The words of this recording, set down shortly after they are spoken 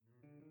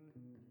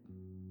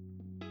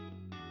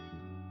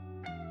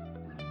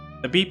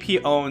The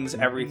BP owns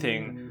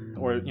everything,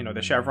 or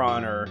the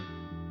Chevron or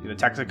the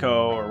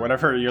Texaco or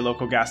whatever your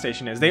local gas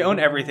station is. They own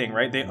everything,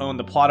 right? They own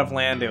the plot of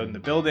land, they own the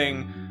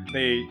building,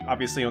 they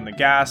obviously own the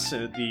gas,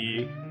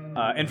 the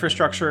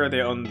infrastructure,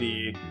 they own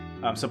the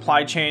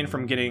supply chain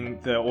from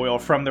getting the oil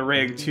from the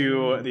rig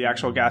to the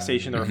actual gas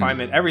station, the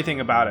refinement,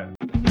 everything about it.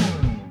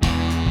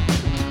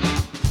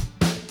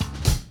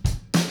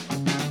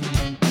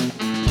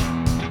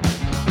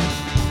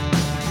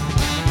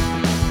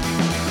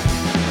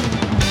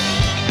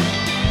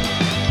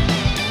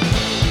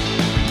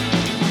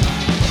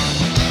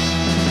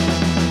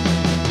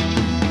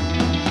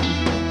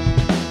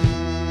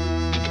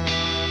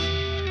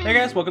 Hey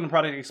guys, welcome to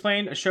Product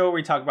Explained, a show where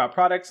we talk about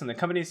products and the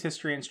company's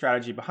history and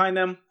strategy behind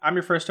them. I'm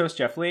your first host,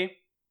 Jeff Lee.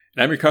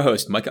 And I'm your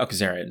co-host, Mike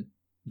Alcazaran.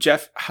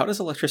 Jeff, how does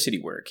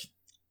electricity work?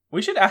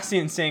 We should ask the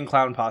Insane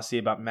Clown Posse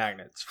about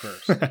magnets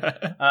first.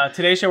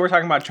 Today's show, we're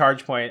talking about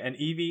ChargePoint, an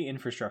EV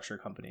infrastructure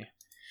company.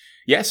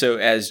 Yeah, so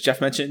as Jeff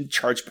mentioned,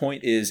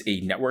 ChargePoint is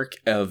a network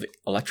of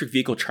electric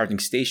vehicle charging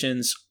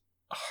stations,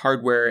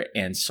 hardware,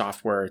 and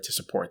software to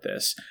support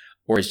this.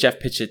 Or as Jeff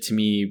pitched it to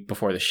me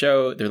before the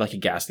show, they're like a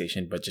gas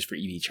station, but just for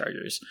EV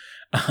chargers.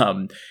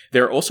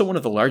 They're also one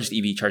of the largest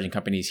EV charging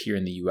companies here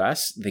in the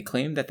US. They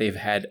claim that they've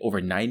had over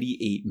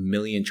 98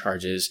 million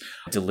charges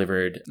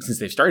delivered since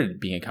they've started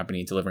being a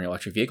company delivering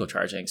electric vehicle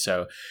charging.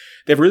 So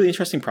they have a really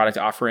interesting product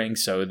offering.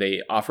 So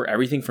they offer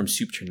everything from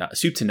soup to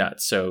nuts.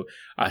 So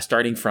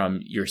starting from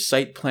your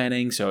site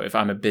planning. So if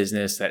I'm a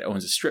business that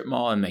owns a strip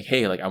mall and I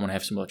want to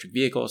have some electric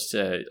vehicles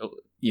to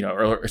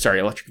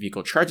electric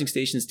vehicle charging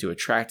stations to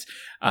attract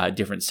a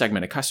different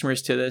segment of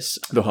customers to this.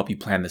 They'll help you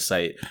plan the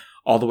site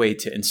all the way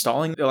to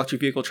installing the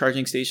electric vehicle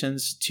charging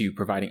stations to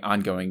providing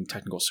ongoing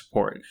technical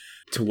support.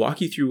 To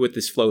walk you through what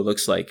this flow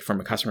looks like from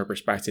a customer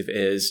perspective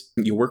is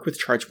you work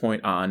with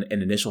ChargePoint on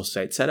an initial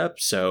site setup.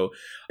 So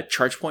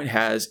ChargePoint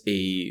has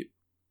a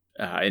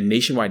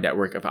nationwide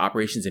network of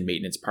operations and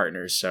maintenance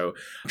partners. So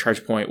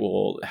ChargePoint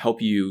will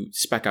help you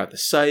spec out the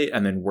site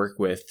and then work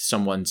with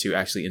someone to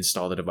actually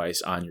install the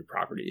device on your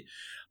property.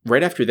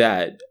 Right after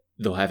that,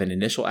 they'll have an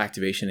initial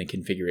activation and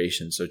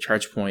configuration. So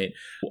ChargePoint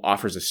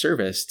offers a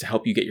service to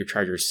help you get your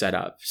chargers set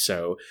up.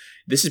 So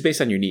this is based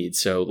on your needs.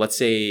 So let's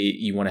say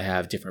you want to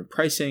have different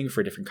pricing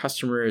for different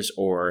customers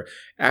or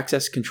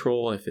access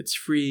control if it's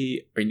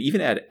free, or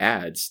even add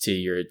ads to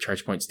your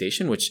ChargePoint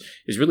station, which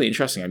is really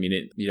interesting. I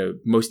mean,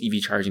 most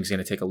EV charging is going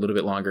to take a little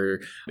bit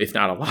longer, if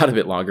not a lot of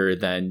it longer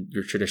than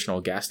your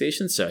traditional gas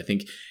stations. So I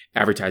think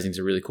advertising is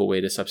a really cool way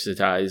to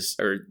subsidize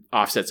or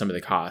offset some of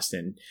the cost,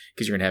 and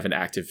because you're going to have an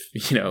active,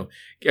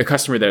 a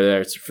customer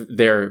that's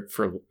there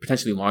for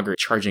potentially longer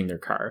charging their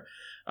car.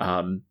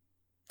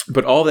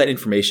 But all that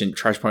information,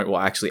 ChargePoint will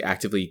actually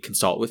actively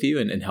consult with you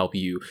and help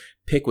you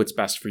pick what's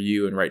best for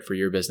you and right for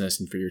your business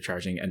and for your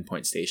charging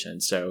endpoint station.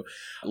 So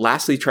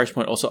lastly,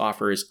 ChargePoint also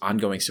offers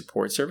ongoing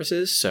support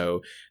services. So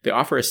they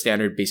offer a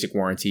standard basic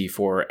warranty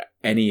for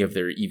any of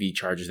their EV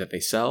chargers that they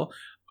sell,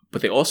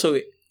 but they also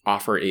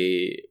offer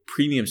a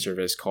premium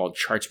service called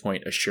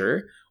ChargePoint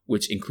Assure,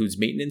 which includes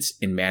maintenance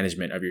and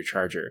management of your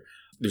charger.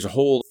 There's a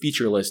whole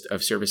feature list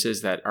of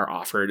services that are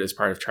offered as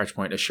part of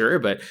ChargePoint Assure,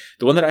 but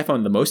the one that I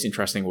found the most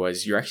interesting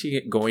was you're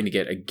actually going to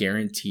get a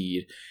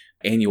guaranteed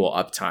annual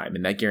uptime,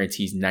 and that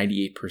guarantees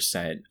 98%.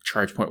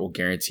 ChargePoint will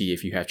guarantee,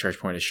 if you have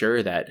ChargePoint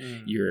Assure, that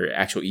your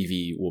actual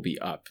EV will be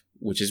up,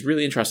 which is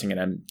really interesting, and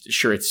I'm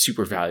sure it's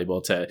super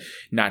valuable to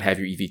not have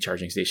your EV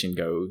charging station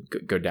go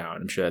down.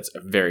 I'm sure that's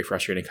a very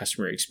frustrating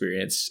customer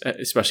experience,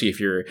 especially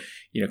if you're,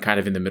 kind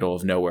of in the middle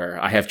of nowhere.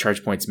 I have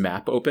ChargePoint's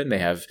map open. They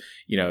have,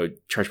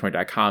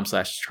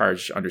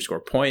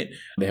 chargepoint.com/charge_point.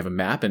 They have a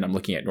map, and I'm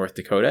looking at North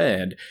Dakota,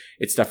 and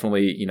it's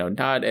definitely,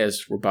 not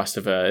as robust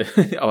of a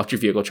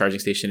electric vehicle charging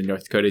station in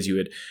North Dakota as you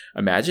would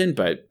imagine,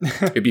 but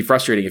it'd be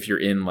frustrating if you're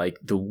in like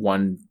the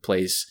one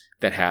place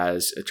that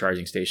has a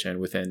charging station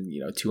within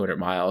 200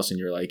 miles and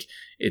you're like,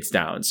 it's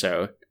down.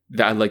 So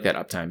I like that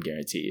uptime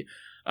guarantee.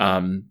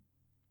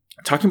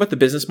 Talking about the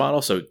business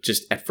model, so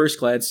just at first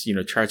glance,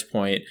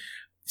 ChargePoint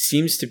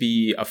seems to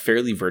be a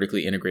fairly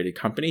vertically integrated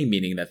company,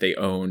 meaning that they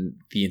own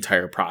the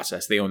entire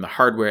process. They own the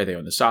hardware, they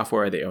own the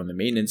software, they own the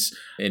maintenance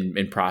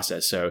and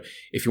process. So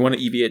if you want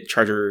an EV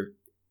charger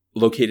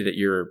located at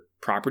your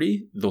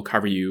property, they'll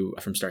cover you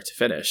from start to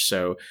finish.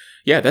 So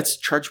yeah,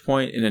 that's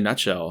ChargePoint in a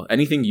nutshell.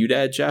 Anything you'd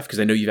add, Jeff? Because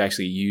I know you've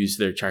actually used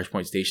their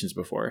ChargePoint stations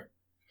before.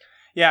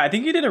 Yeah, I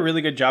think you did a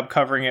really good job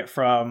covering it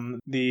from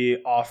the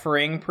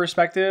offering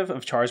perspective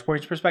of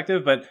ChargePoint's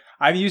perspective, but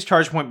I've used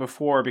ChargePoint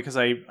before because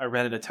I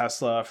rented a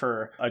Tesla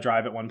for a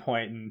drive at one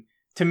point, and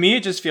to me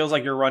it just feels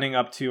like you're running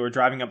up to or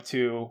driving up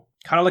to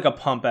kind of like a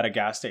pump at a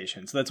gas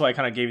station. So that's why I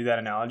kind of gave you that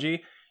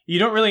analogy. You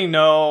don't really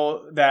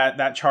know that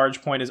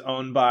ChargePoint is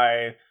owned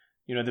by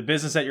the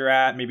business that you're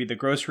at, maybe the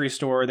grocery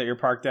store that you're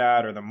parked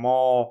at or the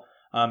mall.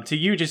 To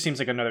you, it just seems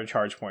like another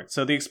charge point.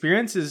 So the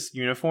experience is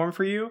uniform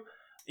for you,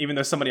 even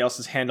though somebody else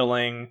is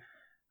handling,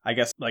 I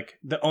guess, like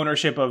the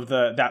ownership of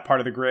that part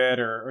of the grid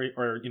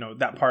or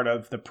that part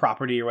of the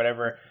property or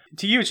whatever.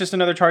 To you, it's just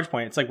another charge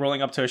point. It's like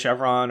rolling up to a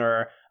Chevron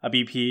or a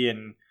BP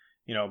and,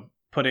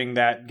 putting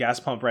that gas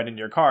pump right into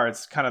your car.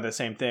 It's kind of the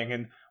same thing.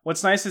 And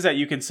what's nice is that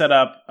you can set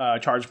up a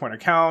ChargePoint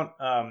account.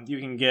 You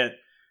can get,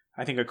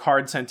 I think, a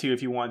card sent to you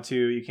if you want to.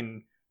 You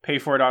can pay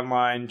for it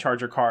online,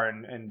 charge your car,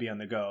 and be on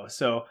the go.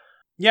 So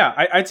yeah,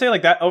 I'd say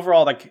like that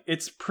overall, like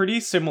it's pretty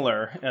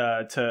similar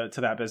to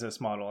that business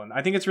model. And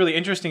I think it's really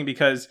interesting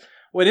because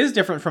what is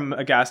different from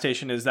a gas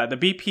station is that the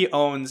BP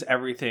owns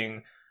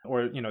everything,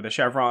 or, you know, the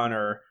Chevron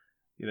or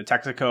the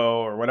Texaco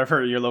or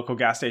whatever your local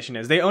gas station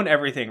is. They own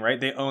everything, right?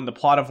 They own the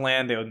plot of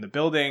land, they own the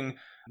building,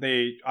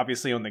 they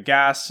obviously own the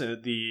gas,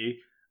 the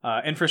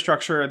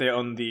infrastructure, they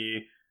own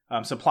the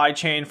supply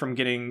chain from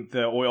getting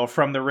the oil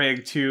from the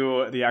rig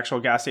to the actual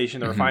gas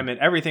station, the refinement,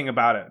 everything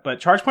about it. But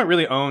ChargePoint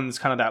really owns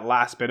kind of that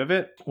last bit of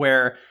it,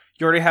 where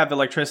you already have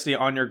electricity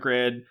on your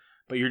grid,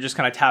 but you're just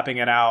kind of tapping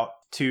it out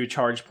to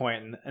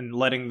ChargePoint and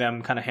letting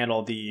them kind of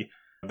handle the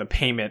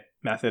payment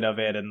method of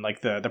it, and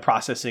like the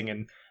processing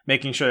and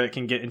making sure it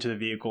can get into the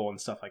vehicle and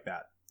stuff like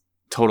that.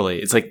 Totally.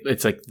 It's like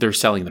they're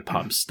selling the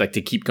pumps, like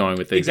to keep going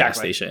with the gas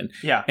station.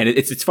 Yeah. And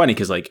it's funny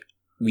because like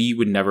we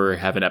would never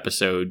have an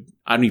episode.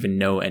 I don't even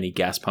know any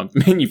gas pump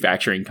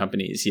manufacturing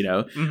companies, you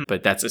know,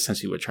 but that's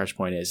essentially what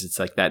ChargePoint is. It's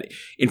like that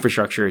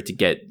infrastructure to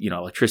get, you know,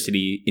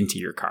 electricity into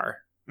your car.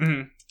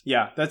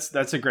 Yeah,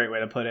 that's a great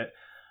way to put it.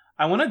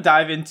 I want to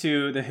dive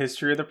into the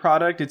history of the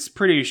product. It's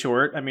pretty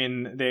short. I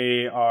mean,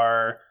 they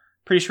are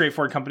pretty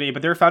straightforward company,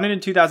 but they were founded in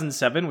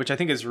 2007, which I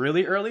think is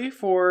really early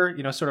for,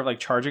 you know, sort of like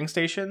charging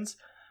stations.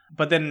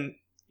 But then,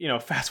 you know,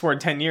 fast forward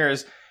 10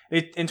 years,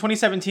 in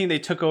 2017, they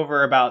took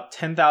over about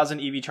 10,000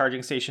 EV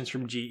charging stations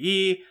from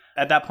GE.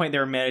 At that point, they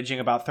were managing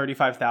about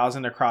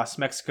 35,000 across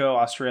Mexico,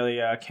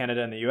 Australia,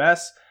 Canada, and the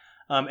US.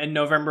 In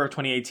November of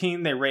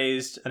 2018, they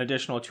raised an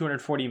additional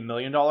 $240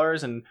 million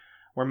and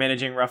were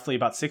managing roughly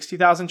about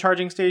 60,000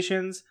 charging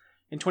stations.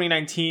 In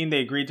 2019, they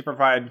agreed to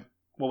provide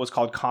what was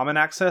called common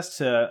access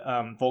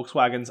to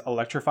Volkswagen's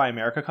Electrify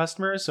America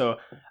customers. So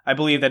I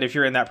believe that if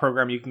you're in that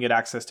program, you can get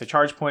access to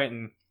ChargePoint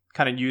and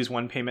kind of use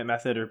one payment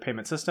method or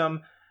payment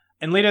system.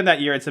 And later that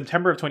year, in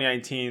September of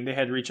 2019, they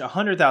had reached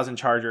 100,000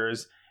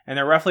 chargers, and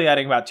they're roughly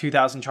adding about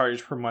 2,000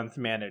 chargers per month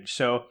managed.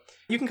 So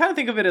you can kind of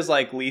think of it as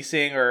like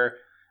leasing or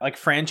like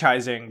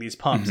franchising these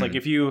pumps. Like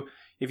if you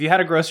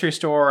had a grocery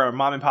store or a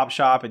mom and pop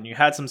shop and you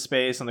had some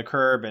space on the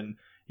curb and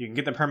you can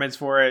get the permits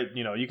for it,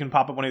 you know, you can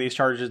pop up one of these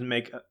chargers and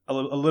make a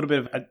little bit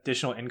of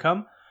additional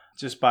income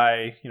just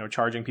by, you know,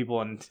 charging people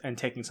and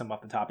taking some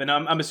off the top. And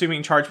I'm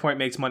assuming ChargePoint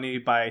makes money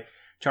by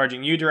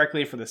charging you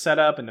directly for the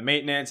setup and the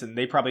maintenance, and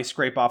they probably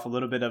scrape off a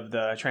little bit of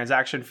the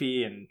transaction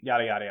fee and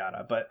yada, yada,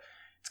 yada. But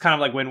it's kind of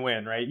like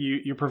win-win, right?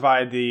 You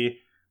provide the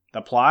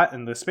plot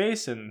and the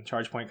space, and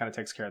ChargePoint kind of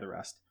takes care of the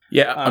rest.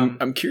 Yeah,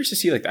 I'm curious to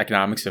see like the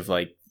economics of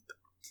like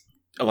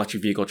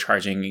electric vehicle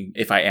charging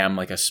if I am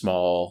like a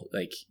small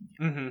like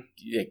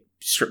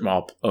strip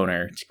mall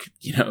owner,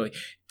 you know, like,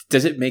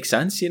 does it make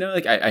sense? You know,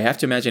 like I have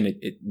to imagine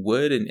it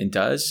would and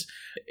does,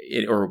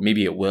 or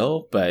maybe it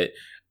will, but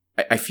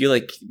I feel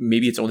like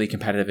maybe it's only a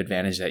competitive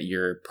advantage that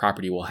your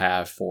property will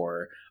have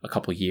for a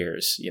couple of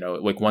years. You know,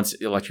 like once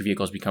electric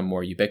vehicles become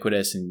more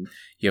ubiquitous and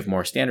you have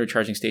more standard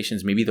charging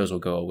stations, maybe those will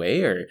go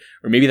away, or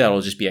maybe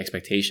that'll just be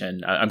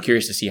expectation. I'm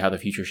curious to see how the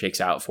future shakes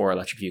out for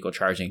electric vehicle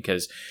charging,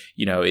 because,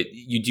 you know,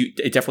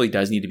 it definitely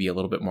does need to be a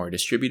little bit more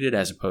distributed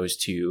as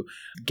opposed to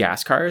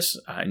gas cars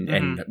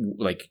and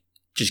like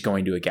just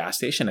going to a gas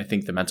station. I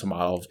think the mental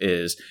model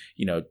is,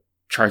 you know,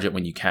 charge it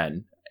when you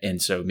can.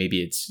 And so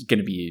maybe it's going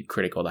to be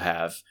critical to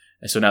have.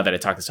 And so now that I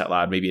talk this out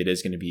loud, maybe it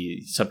is going to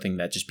be something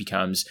that just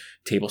becomes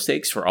table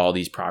stakes for all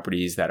these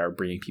properties that are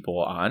bringing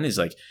people on, is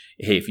like,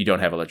 hey, if you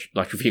don't have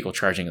electric vehicle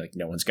charging, like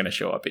no one's going to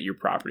show up at your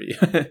property.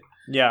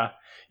 Yeah,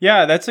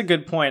 that's a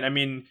good point. I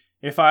mean,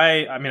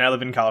 I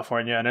live in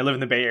California and I live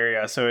in the Bay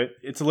Area, so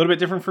it's a little bit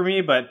different for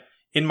me, but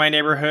in my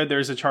neighborhood,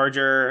 there's a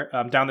charger.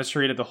 Down the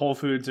street at the Whole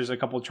Foods, there's a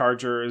couple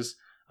chargers.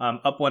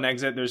 Up one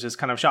exit, there's this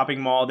kind of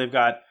shopping mall. They've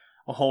got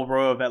a whole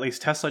row of at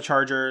least Tesla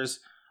chargers.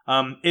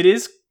 It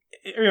is,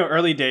 you know,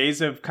 early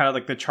days of kind of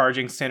like the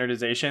charging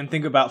standardization.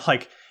 Think about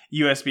like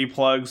USB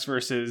plugs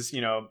versus,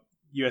 you know,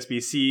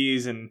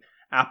 USB-Cs, and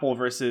Apple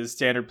versus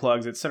standard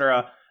plugs,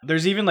 etc.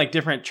 There's even like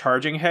different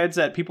charging heads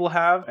that people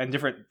have and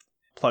different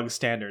plug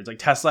standards. Like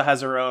Tesla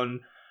has their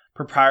own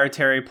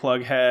proprietary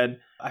plug head.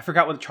 I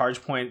forgot what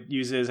ChargePoint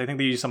uses. I think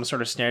they use some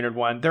sort of standard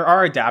one. There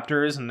are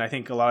adapters, and I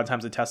think a lot of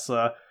times at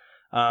Tesla,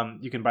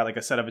 you can buy like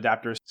a set of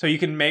adapters. So you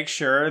can make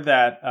sure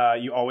that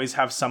you always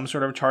have some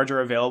sort of charger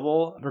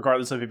available,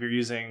 regardless of if you're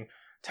using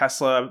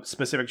Tesla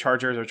specific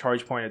chargers or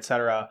ChargePoint,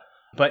 etc.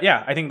 But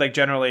yeah, I think like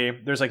generally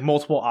there's like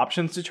multiple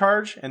options to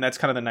charge, and that's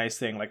kind of the nice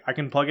thing. Like I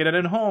can plug it in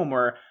at home,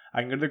 or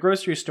I can go to the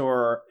grocery store,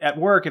 or at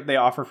work if they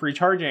offer free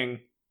charging,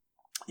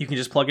 you can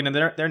just plug it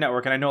into their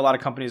network. And I know a lot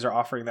of companies are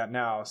offering that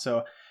now.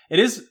 So it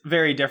is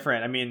very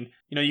different. I mean,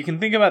 you know, you can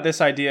think about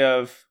this idea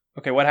of,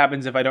 okay, what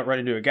happens if I don't run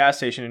into a gas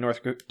station in North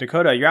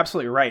Dakota? You're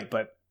absolutely right,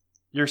 but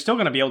you're still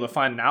going to be able to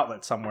find an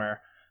outlet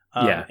somewhere.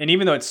 And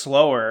even though it's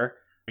slower,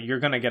 you're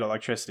going to get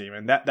electricity. I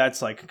mean,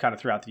 that's like kind of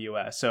throughout the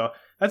US. So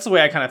That's the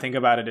way I kind of think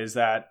about it, is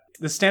that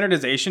the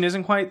standardization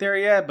isn't quite there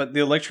yet, but the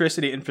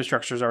electricity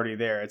infrastructure is already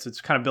there. It's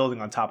kind of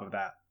building on top of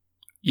that.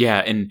 Yeah,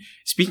 and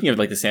speaking of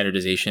like the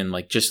standardization,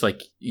 like just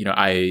like,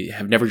 I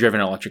have never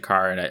driven an electric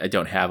car and I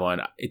don't have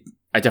one.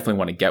 I definitely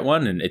want to get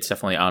one, and it's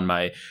definitely on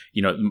my,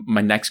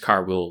 my next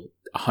car will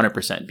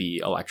 100%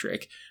 be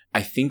electric.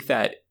 I think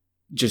that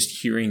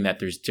just hearing that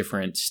there's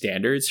different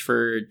standards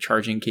for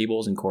charging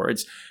cables and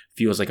cords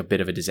feels like a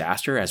bit of a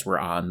disaster, as we're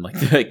on like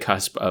the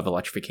cusp of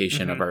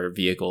electrification of our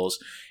vehicles.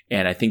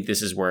 And I think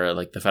this is where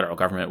like the federal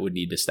government would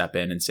need to step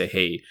in and say,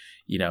 hey,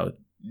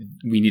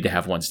 we need to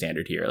have one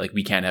standard here. Like,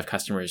 we can't have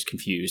customers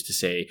confused to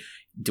say,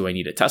 do I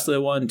need a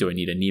Tesla one? Do I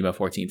need a NEMA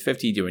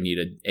 1450? Do I need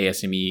an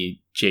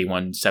ASME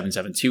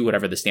J1772,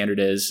 whatever the standard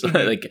is,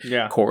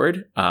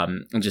 cord?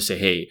 And just say,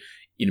 hey,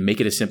 make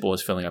it as simple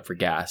as filling up for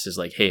gas. Is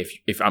like, hey,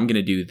 if I'm going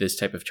to do this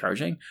type of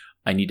charging,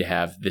 I need to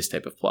have this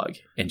type of plug,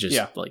 and just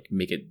like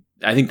make it.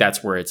 I think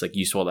that's where it's like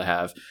useful to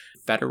have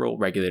federal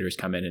regulators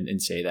come in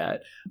and say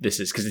that this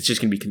is, because it's just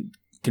going to be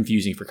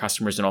confusing for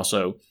customers. And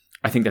also,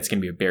 I think that's going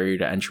to be a barrier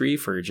to entry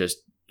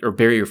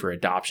barrier for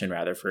adoption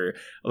rather, for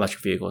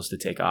electric vehicles to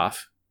take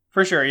off.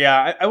 For sure.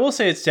 Yeah. I will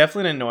say it's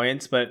definitely an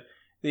annoyance, but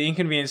the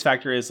inconvenience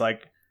factor is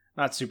like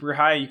not super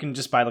high. You can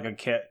just buy like a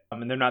kit,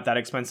 and they're not that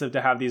expensive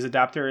to have these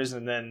adapters.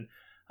 And then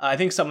I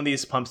think some of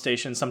these pump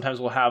stations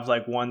sometimes will have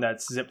like one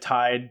that's zip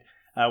tied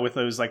with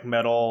those like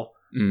metal,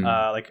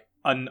 like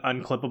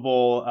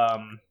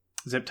unclippable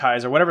zip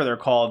ties or whatever they're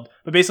called.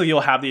 But basically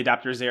you'll have the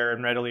adapters there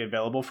and readily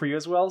available for you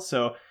as well.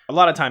 So a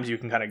lot of times you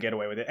can kind of get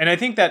away with it. And I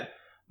think that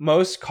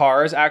most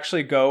cars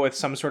actually go with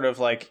some sort of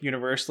like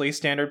universally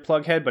standard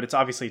plug head, but it's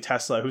obviously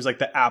Tesla, who's like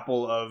the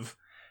Apple of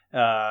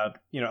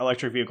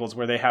electric vehicles,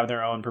 where they have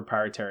their own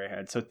proprietary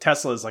head. So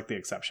Tesla is like the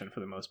exception for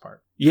the most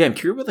part. Yeah, I'm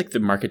curious what like the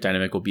market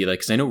dynamic will be like,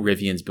 because I know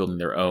Rivian's building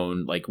their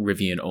own like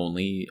Rivian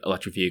only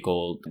electric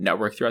vehicle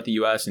network throughout the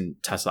US, and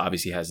Tesla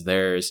obviously has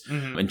theirs.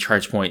 And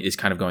ChargePoint is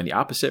kind of going the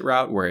opposite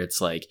route, where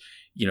it's like,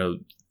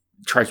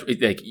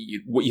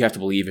 what you have to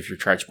believe if you're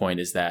ChargePoint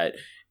is that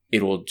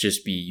it'll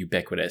just be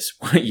ubiquitous,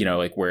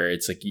 like where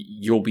it's like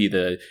you'll be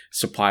the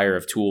supplier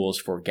of tools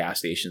for gas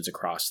stations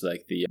across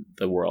like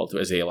the world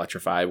as they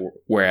electrify.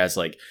 Whereas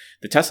like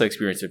the Tesla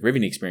experience, the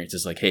Rivian experience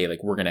is like, hey,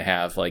 like we're going to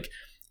have like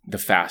the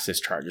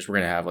fastest chargers. We're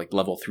going to have like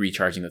level 3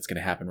 charging that's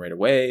going to happen right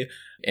away.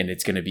 And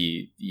it's going to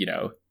be,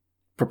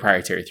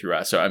 proprietary through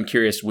us. So I'm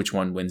curious which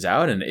one wins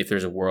out, and if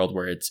there's a world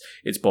where it's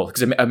both.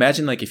 Because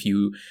imagine like if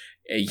you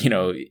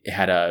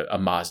had a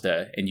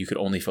Mazda and you could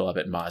only fill up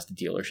at Mazda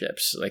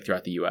dealerships like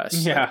throughout the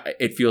US. Yeah. Like,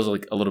 it feels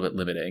like a little bit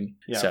limiting.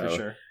 Yeah, so for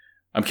sure.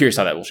 I'm curious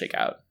how that will shake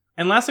out.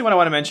 And lastly, what I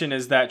want to mention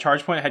is that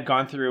ChargePoint had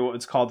gone through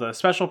what's called a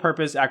Special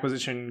Purpose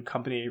Acquisition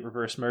Company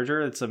Reverse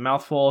Merger. It's a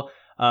mouthful.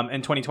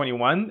 In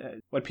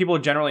 2021, what people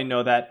generally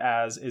know that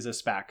as is a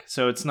SPAC.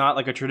 So it's not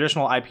like a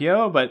traditional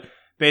IPO, but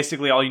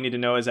basically all you need to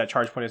know is that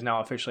ChargePoint is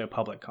now officially a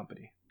public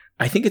company.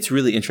 I think it's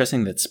really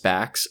interesting that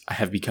SPACs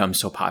have become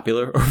so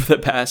popular over the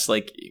past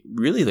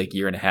really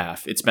year and a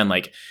half. It's been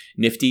like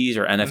Nifties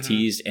or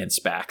NFTs and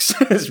SPACs.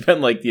 It's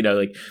been like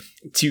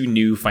two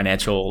new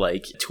financial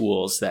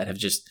tools that have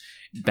just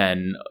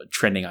been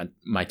trending on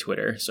my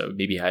Twitter. So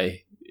maybe I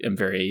am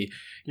very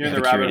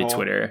curated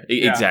Twitter.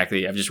 Yeah.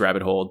 Exactly. I've just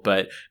rabbit holed,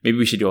 but maybe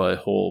we should do a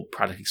whole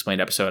product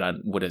explained episode on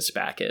what a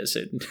SPAC is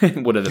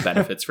and what are the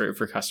benefits for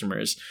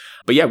customers.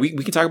 But yeah, we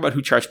can talk about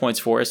who ChargePoint's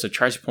for. So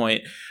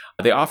ChargePoint,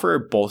 they offer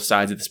both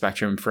sides of the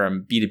spectrum,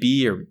 from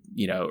B2B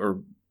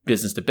or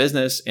business to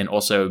business, and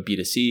also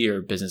B2C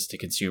or business to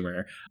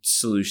consumer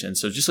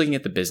solutions. So just looking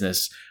at the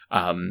business,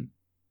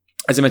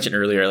 as I mentioned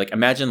earlier,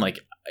 imagine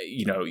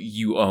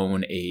you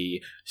own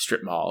a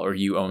strip mall, or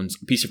you own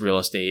a piece of real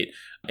estate,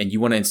 and you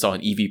want to install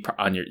an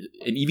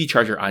EV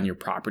charger on your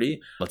property.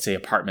 Let's say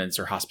apartments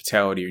or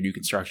hospitality or new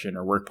construction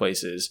or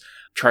workplaces.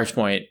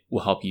 ChargePoint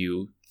will help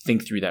you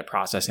think through that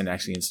process and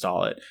actually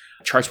install it.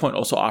 ChargePoint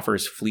also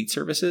offers fleet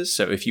services.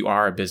 So if you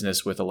are a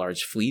business with a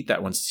large fleet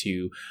that wants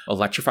to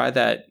electrify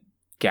that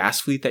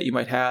gas fleet that you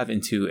might have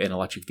into an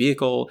electric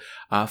vehicle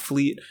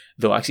fleet,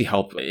 they'll actually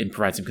help and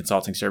provide some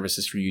consulting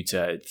services for you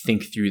to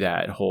think through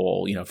that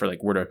whole, for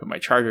where do I put my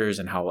chargers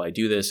and how will I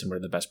do this and what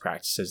are the best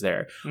practices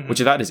there, which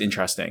I thought is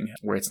interesting,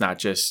 where it's not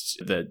just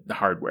the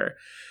hardware.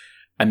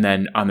 And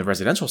then on the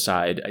residential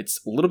side, it's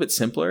a little bit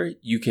simpler.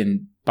 You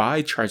can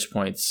buy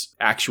ChargePoint's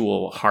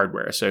actual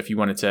hardware. So if you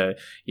wanted to,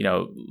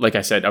 like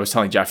I said, I was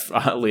telling Jeff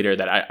later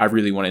that I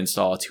really want to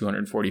install a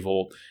 240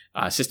 volt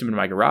system in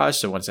my garage.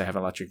 So once I have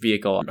an electric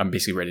vehicle, I'm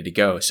basically ready to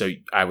go. So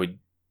I would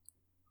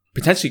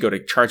potentially go to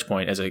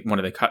ChargePoint as one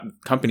of the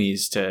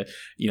companies to,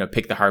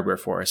 pick the hardware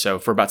for. So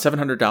for about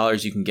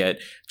 $700, you can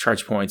get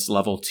ChargePoint's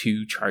level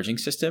 2 charging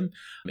system.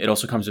 It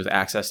also comes with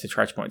access to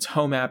ChargePoint's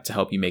home app to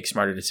help you make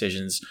smarter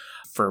decisions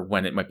for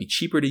when it might be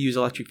cheaper to use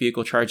electric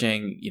vehicle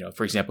charging.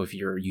 For example, if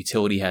your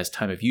utility has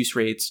time of use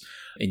rates,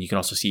 and you can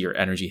also see your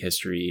energy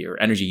history or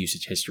energy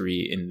usage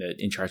history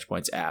in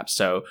ChargePoint's app.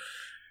 So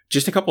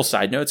just a couple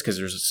side notes, because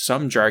there's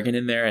some jargon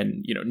in there,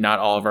 and not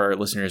all of our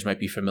listeners might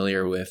be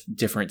familiar with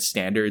different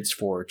standards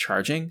for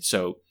charging.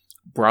 So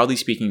broadly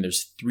speaking,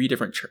 there's 3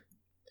 different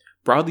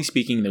broadly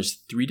speaking,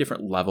 there's 3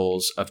 different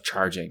levels of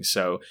charging.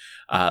 So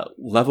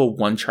level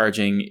 1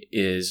 charging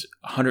is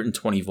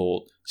 120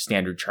 volt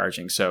standard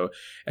charging. So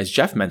as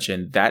Jeff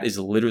mentioned, that is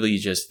literally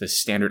just the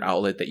standard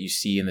outlet that you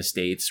see in the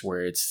States,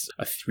 where it's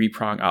a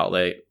 3-prong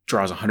outlet,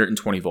 draws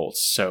 120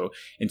 volts. So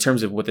in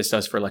terms of what this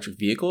does for electric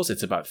vehicles,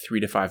 it's about 3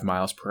 to 5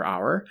 miles per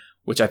hour,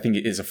 which I think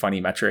is a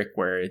funny metric,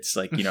 where it's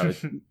like,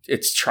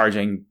 it's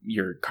charging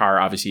your car,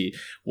 obviously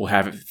will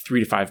have 3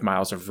 to 5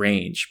 miles of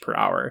range per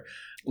hour.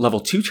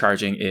 Level 2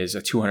 charging is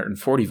a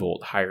 240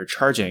 volt higher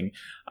charging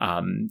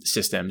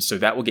system. So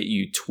that will get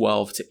you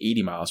 12 to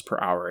 80 miles per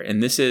hour.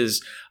 And this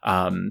is,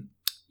 I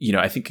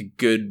think a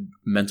good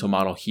mental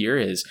model here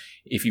is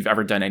if you've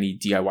ever done any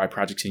DIY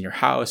projects in your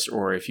house,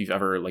 or if you've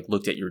ever like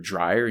looked at your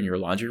dryer in your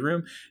laundry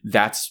room,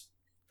 that's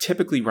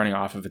typically running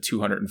off of a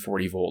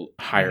 240 volt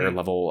higher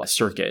level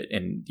circuit,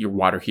 and your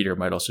water heater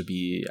might also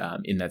be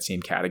in that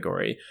same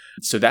category.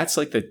 So that's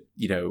like the,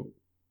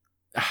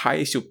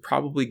 highest you'll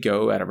probably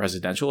go at a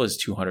residential is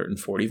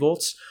 240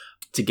 volts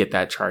to get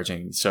that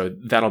charging. So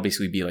that'll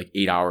basically be like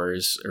 8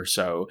 hours or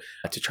so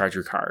to charge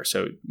your car.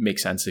 So it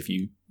makes sense if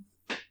you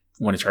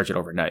want to charge it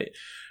overnight.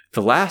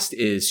 The last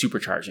is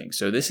supercharging.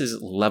 So this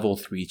is level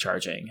 3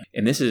 charging.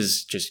 And this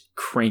is just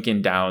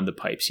cranking down the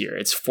pipes here.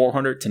 It's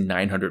 400 to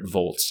 900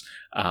 volts,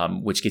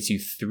 which gets you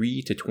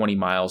 3 to 20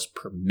 miles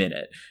per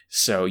minute.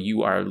 So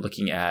you are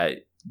looking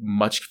at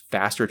much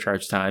faster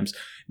charge times.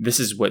 This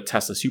is what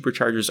Tesla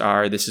superchargers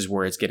are. This is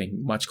where it's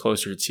getting much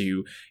closer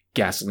to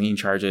gasoline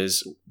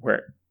charges,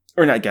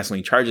 or not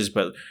gasoline charges,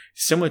 but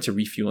similar to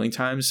refueling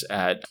times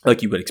at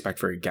like you would expect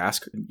for a gas.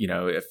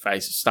 If I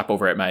stop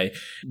over at my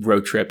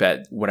road trip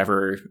at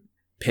whatever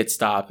pit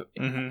stop,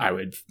 I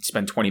would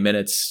spend 20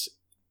 minutes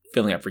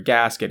filling up for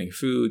gas, getting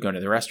food, going to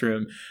the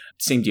restroom.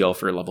 Same deal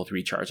for level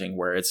 3 charging,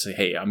 where it's,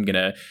 hey, I'm going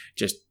to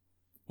just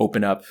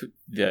open up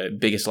the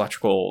biggest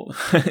electrical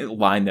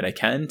line that I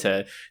can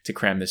to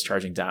cram this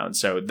charging down.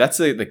 So that's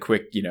the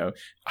quick,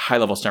 high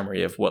level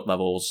summary of what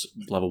levels,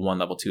 level 1,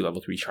 level 2, level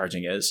 3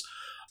 charging is.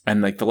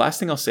 And like the last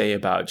thing I'll say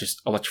about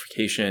just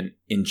electrification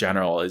in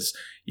general is,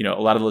 a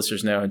lot of the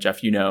listeners know, and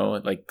Jeff,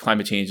 like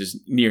climate change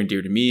is near and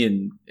dear to me.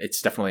 And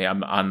it's definitely,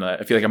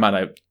 I feel like I'm on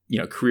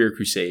a, career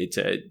crusade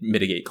to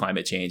mitigate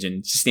climate change,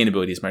 and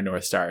sustainability is my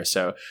North Star.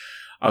 So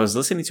I was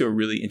listening to a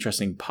really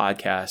interesting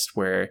podcast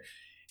where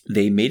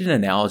they made an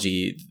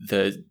analogy,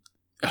 the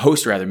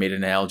host rather made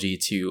an analogy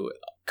to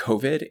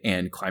COVID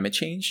and climate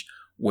change,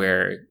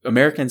 where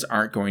Americans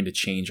aren't going to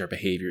change our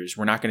behaviors.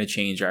 We're not going to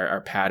change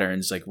our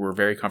patterns. Like, we're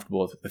very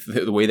comfortable with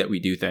the way that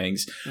we do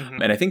things.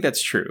 And I think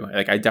that's true.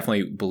 Like, I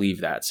definitely believe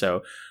that.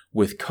 So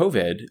with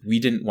COVID,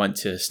 we didn't want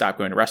to stop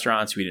going to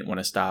restaurants. We didn't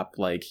want to stop,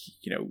 we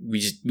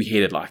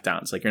hated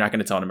lockdowns. Like, you're not going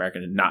to tell an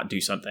American to not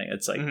do something.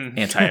 It's like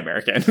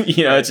anti-American,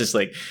 it's just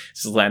like,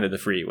 it's the land of the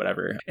free,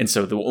 whatever. And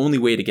so the only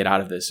way to get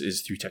out of this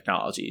is through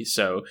technology.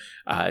 So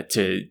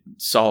to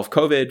solve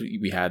COVID,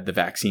 we had the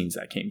vaccines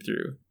that came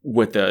through.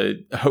 What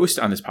the host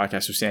on this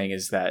podcast was saying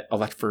is that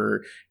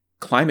for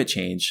climate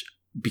change,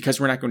 because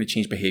we're not going to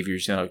change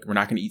behaviors, we're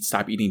not going to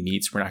stop eating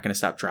meats. We're not going to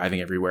stop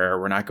driving everywhere.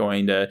 We're not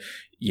going to,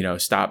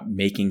 stop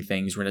making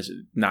things. We're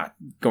not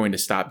going to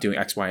stop doing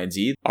X, Y, and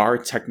Z. Our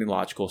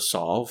technological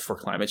solve for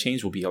climate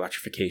change will be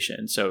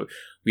electrification. So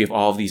we have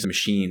all of these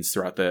machines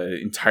throughout the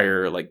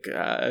entire,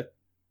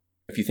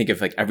 if you think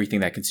of like everything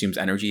that consumes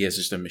energy as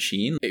just a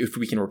machine, if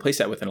we can replace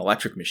that with an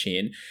electric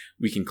machine,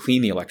 we can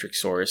clean the electric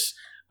source.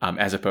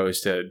 As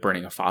opposed to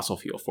burning a fossil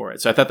fuel for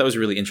it. So I thought that was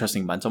a really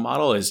interesting mental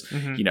model is,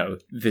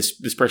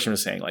 this person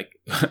was saying like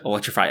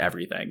electrify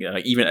everything,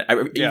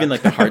 even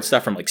like the hard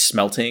stuff from like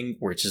smelting,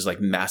 which is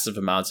like massive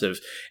amounts of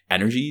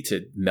energy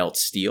to melt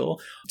steel,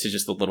 to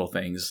just the little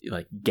things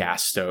like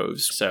gas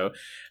stoves. So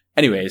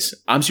anyways,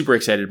 I'm super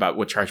excited about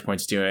what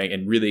ChargePoint's doing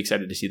and really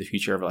excited to see the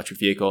future of electric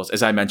vehicles.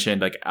 As I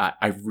mentioned,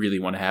 I really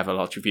want to have an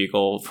electric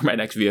vehicle for my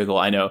next vehicle.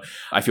 I know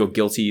I feel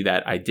guilty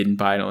that I didn't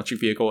buy an electric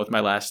vehicle with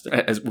my last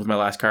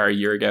car a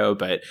year ago,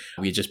 but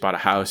we had just bought a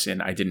house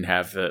and I didn't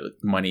have the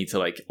money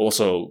to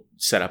also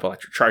set up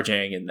electric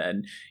charging and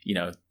then,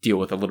 deal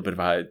with a little bit of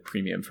a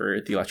premium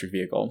for the electric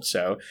vehicle.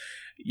 So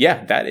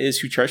yeah, that is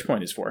who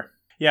ChargePoint is for.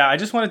 Yeah, I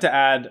just wanted to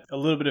add a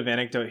little bit of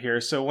anecdote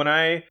here. So when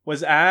I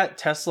was at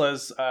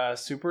Tesla's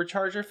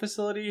supercharger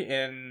facility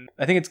in,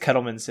 I think it's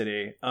Kettleman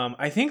City,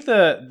 I think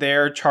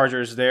their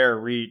chargers there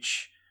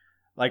reach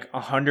like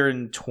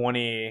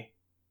 120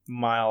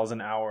 miles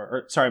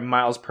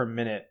per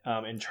minute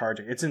in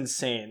charging. It's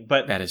insane.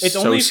 But that is it's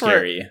so only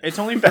scary. It's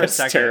only for a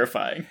second. That's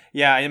terrifying.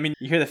 Yeah, I mean,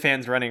 you hear the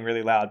fans running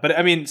really loud. But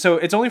I mean, so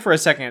it's only for a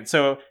second.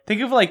 So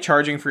think of like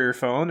charging for your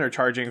phone or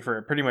charging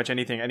for pretty much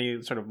anything,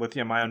 any sort of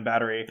lithium-ion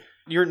battery.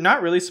 You're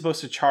not really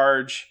supposed to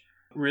charge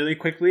really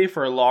quickly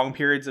for long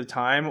periods of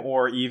time,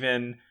 or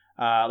even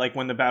like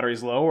when the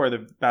battery's low or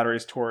the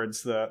battery's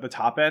towards the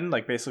top end,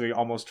 like basically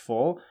almost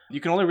full. You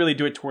can only really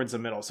do it towards the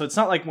middle. So it's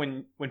not like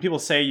when people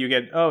say you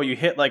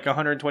hit like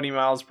 120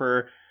 miles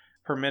per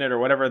minute or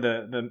whatever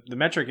the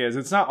metric is.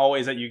 It's not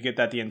always that you get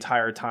that the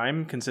entire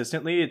time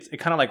consistently. It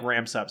kind of like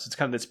ramps up. So it's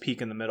kind of this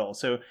peak in the middle.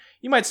 So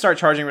you might start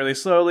charging really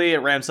slowly. It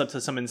ramps up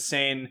to some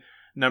insane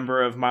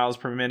number of miles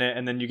per minute,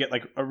 and then you get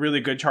like a really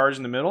good charge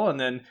in the middle, and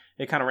then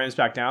it kind of ramps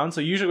back down. So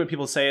usually what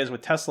people say is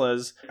with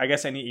Teslas, I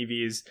guess any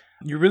EVs,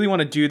 you really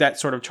want to do that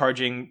sort of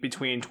charging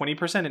between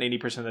 20% and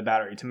 80% of the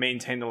battery to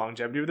maintain the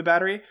longevity of the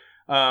battery.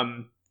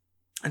 And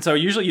so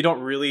usually you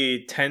don't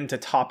really tend to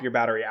top your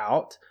battery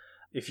out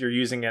if you're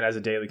using it as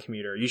a daily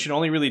commuter. You should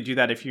only really do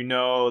that if you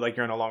know like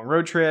you're on a long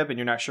road trip and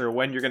you're not sure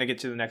when you're going to get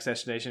to the next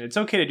destination. It's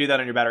okay to do that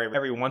on your battery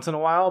every once in a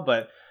while,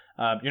 but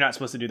you're not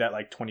supposed to do that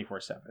like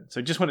 24/7.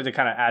 So just wanted to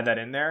kind of add that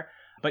in there.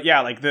 But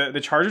yeah, like the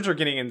chargers are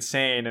getting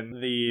insane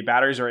and the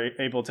batteries are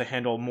able to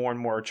handle more and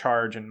more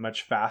charge and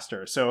much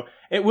faster. So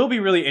it will be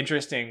really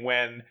interesting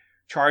when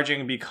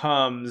charging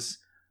becomes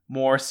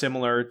more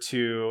similar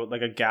to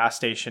like a gas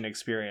station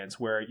experience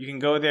where you can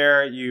go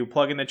there, you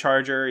plug in the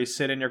charger, you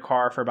sit in your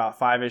car for about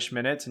 5-ish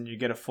minutes and you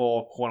get a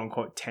full quote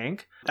unquote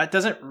tank. That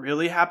doesn't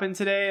really happen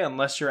today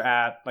unless you're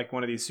at like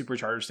one of these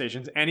supercharger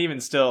stations. And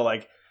even still,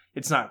 like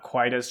it's not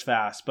quite as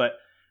fast. But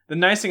the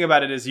nice thing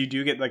about it is you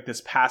do get like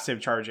this passive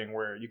charging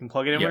where you can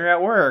plug it in when you're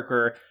at work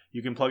or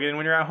you can plug it in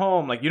when you're at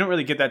home. Like you don't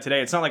really get that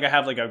today. It's not like I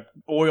have like a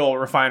oil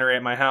refinery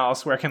at my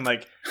house where I can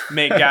like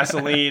make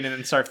gasoline and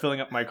then start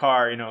filling up my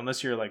car, you know,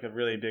 unless you're like a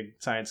really big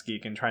science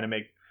geek and trying to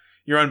make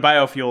your own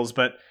biofuels.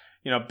 But,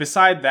 you know,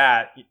 beside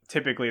that,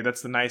 typically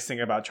that's the nice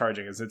thing about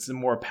charging is it's a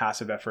more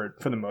passive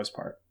effort for the most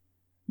part.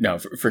 No,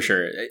 for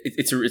sure.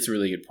 It's a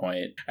really good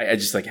point. I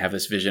just like have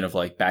this vision of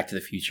like Back to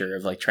the Future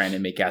of like trying to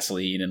make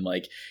gasoline and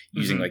like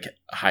using like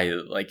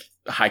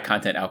high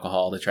content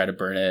alcohol to try to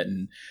burn it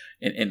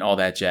and all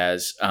that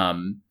jazz.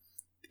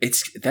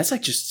 That's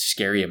like just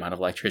scary amount of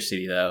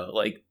electricity though.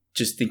 Like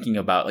just thinking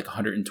about like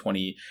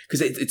 120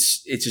 because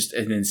it's just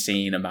an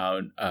insane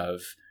amount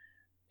of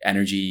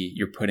energy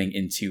you're putting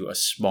into a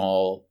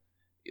small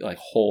like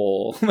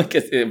whole like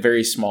a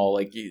very small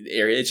like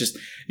area. It's just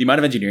the amount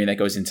of engineering that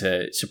goes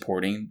into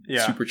supporting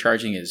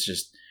supercharging is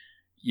just,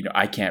 you know,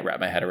 I can't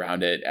wrap my head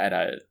around it at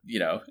a, you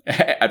know,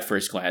 at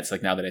first glance,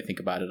 like now that I think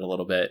about it a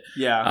little bit.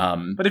 Yeah.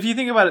 But if you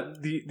think about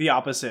it the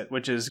opposite,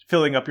 which is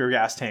filling up your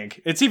gas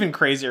tank, it's even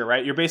crazier,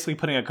 right? You're basically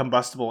putting a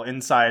combustible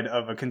inside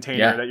of a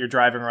container that you're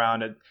driving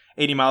around at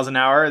 80 miles an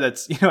hour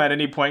that's, you know, at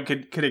any point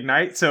could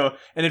ignite. So,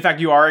 and in fact,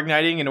 you are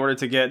igniting in order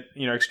to get,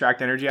 you know,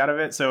 extract energy out of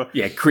it. So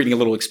yeah, creating a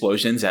little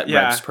explosions at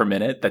revs per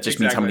minute. That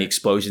just means how many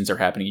explosions are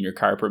happening in your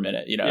car per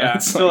minute, you know? Yeah.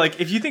 So like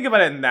if you think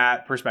about it in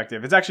that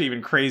perspective, it's actually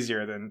even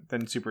crazier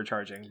than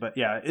supercharging. But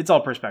yeah, it's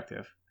all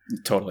perspective.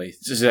 Totally.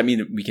 So does that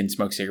mean we can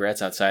smoke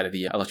cigarettes outside of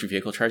the electric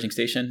vehicle charging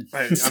station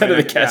instead of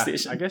the gas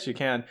station? I guess you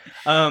can.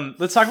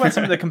 Let's talk about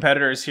some of the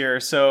competitors here.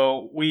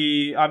 So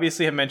we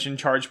obviously have mentioned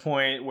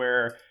ChargePoint,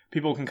 where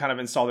people can kind of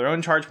install their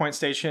own ChargePoint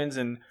stations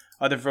and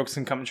other folks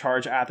can come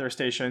charge at their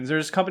stations.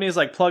 There's companies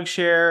like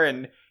PlugShare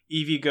and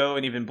EVgo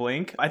and even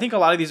Blink. I think a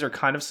lot of these are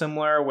kind of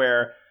similar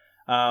where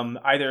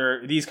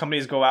either these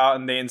companies go out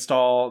and they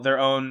install their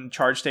own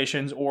charge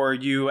stations, or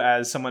you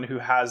as someone who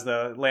has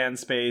the land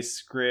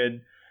space,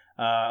 grid,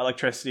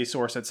 electricity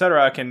source,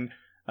 etc., can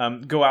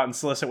go out and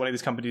solicit one of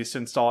these companies to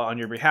install it on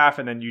your behalf,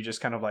 and then you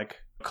just kind of like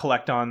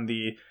collect on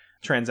the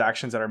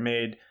transactions that are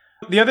made.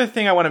 The other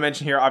thing I want to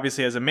mention here,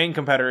 obviously, as a main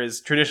competitor is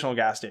traditional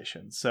gas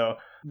stations. So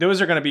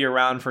those are going to be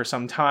around for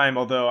some time,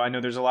 although I know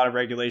there's a lot of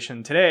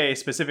regulation today,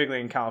 specifically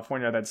in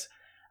California, that's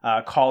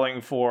calling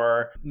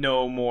for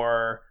no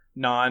more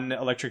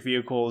non-electric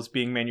vehicles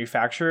being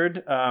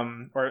manufactured,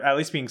 or at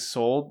least being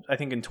sold, I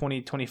think in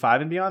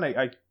 2025 and beyond.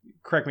 I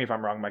correct me if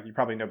I'm wrong, Mike, you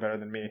probably know better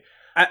than me.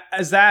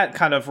 As that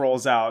kind of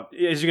rolls out,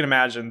 as you can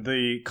imagine,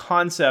 the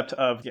concept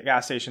of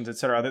gas stations, et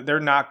cetera, they're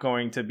not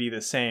going to be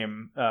the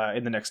same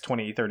in the next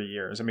 20, 30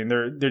 years. I mean,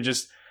 they're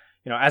just,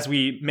 you know, as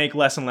we make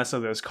less and less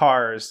of those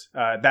cars,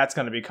 that's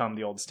going to become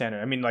the old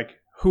standard. I mean, like,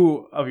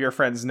 who of your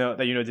friends know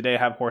that you know today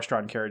have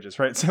horse-drawn carriages,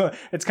 right? So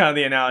it's kind of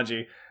the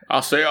analogy.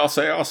 I'll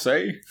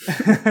say.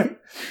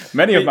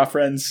 Many of my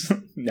friends.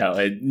 No,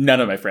 none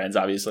of my friends,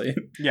 obviously.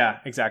 Yeah,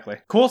 exactly.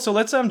 Cool. So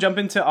let's jump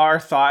into our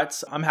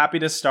thoughts. I'm happy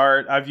to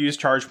start. I've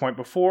used ChargePoint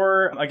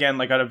before. Again,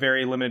 like on a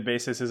very limited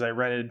basis, as I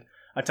rented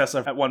a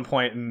Tesla at one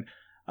point, and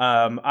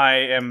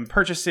I am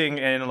purchasing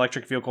an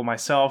electric vehicle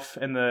myself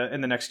in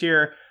the next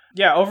year.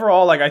 Yeah,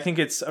 overall, like I think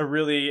it's a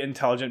really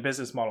intelligent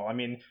business model. I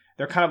mean,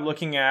 they're kind of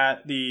looking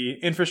at the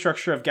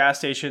infrastructure of gas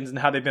stations and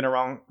how they've been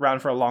around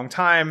for a long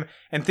time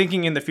and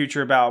thinking in the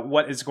future about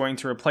what is going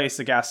to replace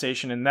the gas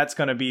station. And that's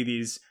going to be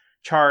these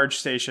charge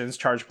stations,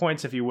 charge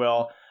points, if you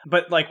will.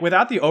 But like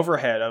without the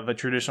overhead of a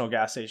traditional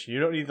gas station, you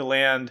don't need the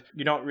land.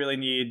 You don't really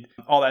need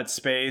all that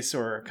space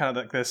or kind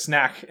of like the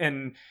snack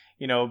and,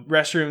 you know,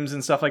 restrooms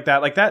and stuff like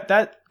that. Like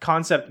that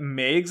concept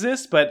may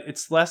exist, but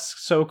it's less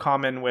so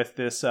common with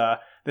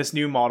this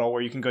new model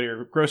where you can go to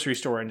your grocery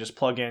store and just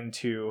plug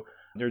into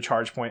your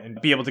charge point and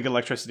be able to get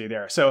electricity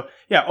there. So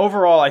yeah,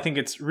 overall, I think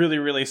it's really,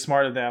 really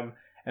smart of them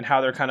and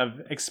how they're kind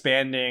of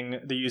expanding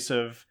the use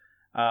of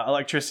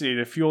electricity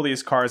to fuel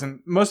these cars.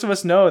 And most of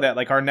us know that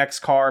like our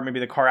next car,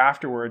 maybe the car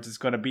afterwards, is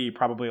going to be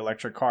probably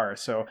electric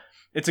cars. So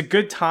it's a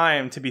good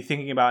time to be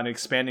thinking about and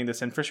expanding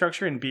this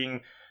infrastructure and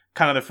being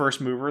kind of the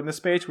first mover in the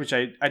space, which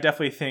I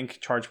definitely think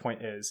ChargePoint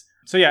is.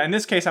 So yeah, in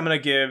this case, I'm going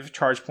to give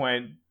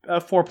ChargePoint a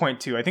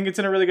 4.2. I think it's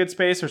in a really good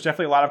space. There's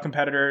definitely a lot of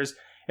competitors.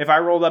 If I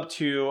rolled up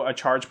to a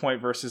ChargePoint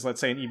versus,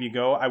 let's say, an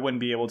EVgo, I wouldn't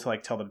be able to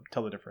like tell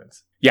the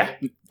difference. Yeah,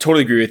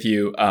 totally agree with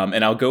you.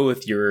 And I'll go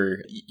with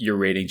your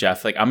rating,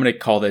 Jeff. Like, I'm going to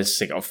call this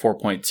like a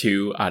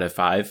 4.2 out of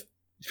 5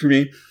 for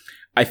me.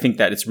 I think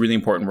that it's really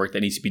important work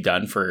that needs to be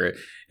done for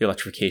the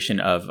electrification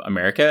of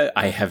America.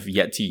 I have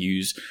yet to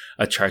use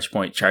a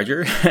ChargePoint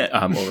charger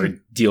or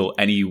deal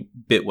any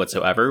bit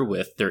whatsoever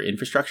with their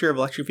infrastructure of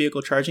electric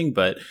vehicle charging.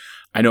 But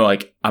I know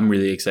like I'm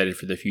really excited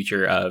for the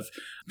future of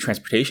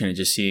transportation and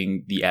just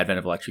seeing the advent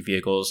of electric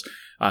vehicles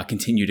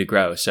continue to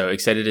grow. So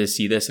excited to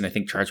see this. And I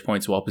think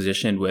ChargePoint's well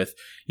positioned with,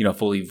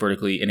 fully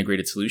vertically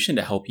integrated solution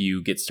to help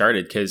you get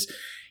started, because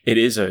it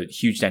is a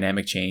huge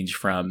dynamic change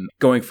from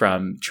going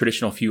from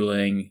traditional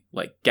fueling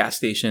like gas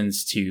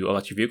stations to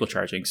electric vehicle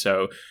charging.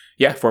 So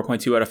yeah,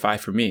 4.2 out of 5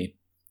 for me.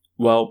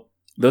 Well,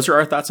 those are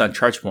our thoughts on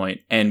ChargePoint,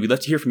 and we'd love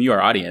to hear from you,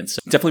 our audience.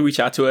 Definitely reach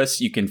out to us.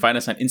 You can find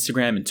us on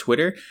Instagram and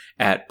Twitter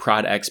at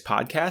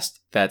ProdXPodcast.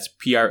 That's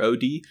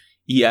PRODEX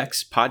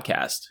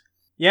Podcast.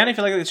 Yeah, and if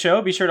you like the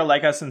show, be sure to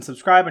like us and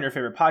subscribe on your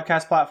favorite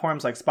podcast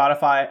platforms like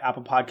Spotify,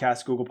 Apple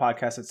Podcasts, Google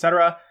Podcasts,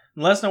 etc.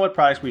 And let us know what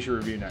products we should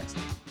review next.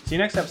 See you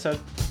next episode.